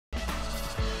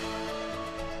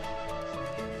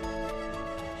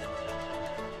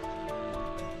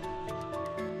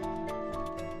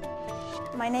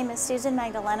My name is Susan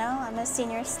Magdaleno. I'm a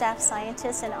senior staff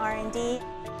scientist in R&D.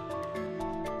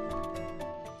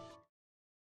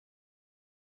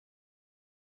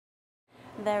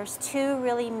 There's two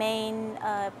really main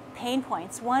pain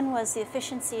points. One was the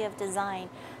efficiency of design.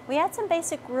 We had some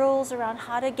basic rules around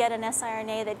how to get an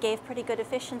siRNA that gave pretty good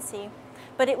efficiency,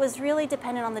 but it was really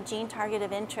dependent on the gene target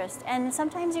of interest. And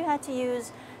sometimes you had to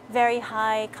use very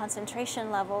high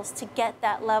concentration levels to get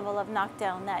that level of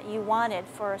knockdown that you wanted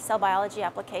for cell biology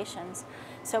applications.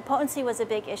 So potency was a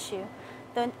big issue.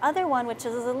 The other one, which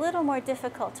is a little more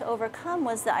difficult to overcome,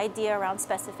 was the idea around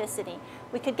specificity.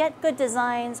 We could get good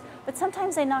designs, but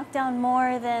sometimes they knocked down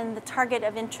more than the target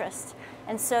of interest.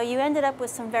 And so you ended up with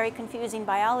some very confusing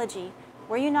biology.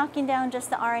 Were you knocking down just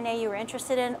the RNA you were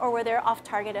interested in, or were there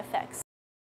off-target effects?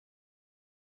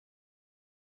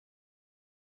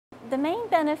 The main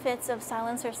benefits of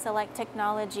Silencer Select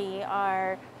technology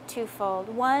are twofold.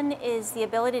 One is the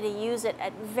ability to use it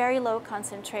at very low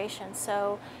concentration.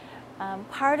 So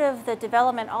part of the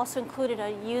development also included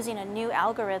using a new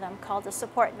algorithm called the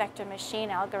support vector machine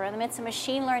algorithm. It's a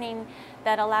machine learning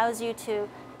that allows you to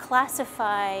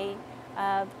classify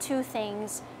two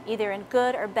things either in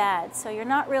good or bad. So you're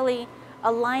not really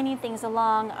aligning things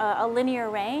along a linear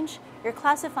range. You're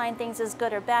classifying things as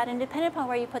good or bad, and depending upon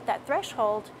where you put that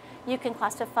threshold, you can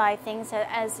classify things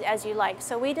as you like.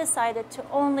 So we decided to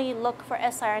only look for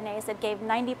siRNAs that gave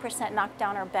 90%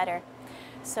 knockdown or better.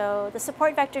 So the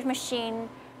support vector machine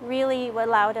really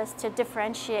allowed us to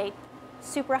differentiate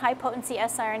super high potency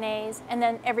siRNAs and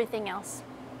then everything else.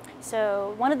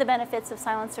 So one of the benefits of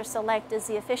Silencer Select is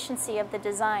the efficiency of the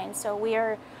design. So we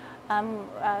are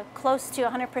close to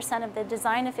 100% of the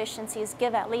design efficiencies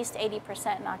give at least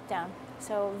 80% knockdown.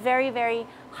 So very, very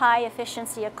high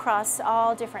efficiency across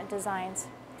all different designs.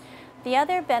 The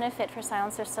other benefit for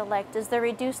Silencer Select is the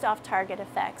reduced off-target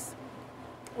effects.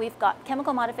 We've got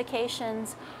chemical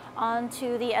modifications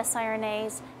onto the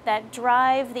siRNAs that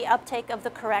drive the uptake of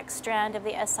the correct strand of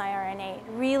the siRNA. It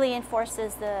really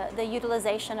enforces the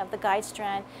utilization of the guide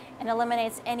strand and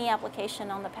eliminates any application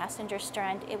on the passenger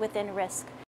strand within risk.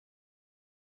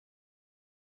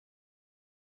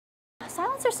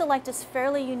 Silencer Select is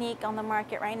fairly unique on the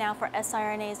market right now for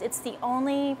siRNAs. It's the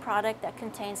only product that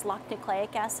contains locked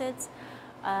nucleic acids,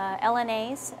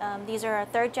 LNAs. These are a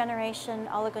third-generation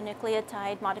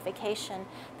oligonucleotide modification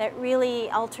that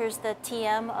really alters the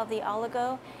TM of the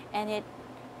oligo, and it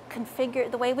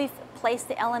the way we've placed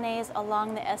the LNAs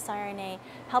along the siRNA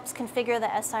helps configure the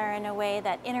siRNA in a way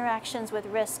that interactions with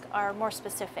risk are more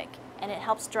specific, and it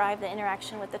helps drive the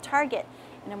interaction with the target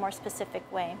in a more specific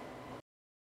way.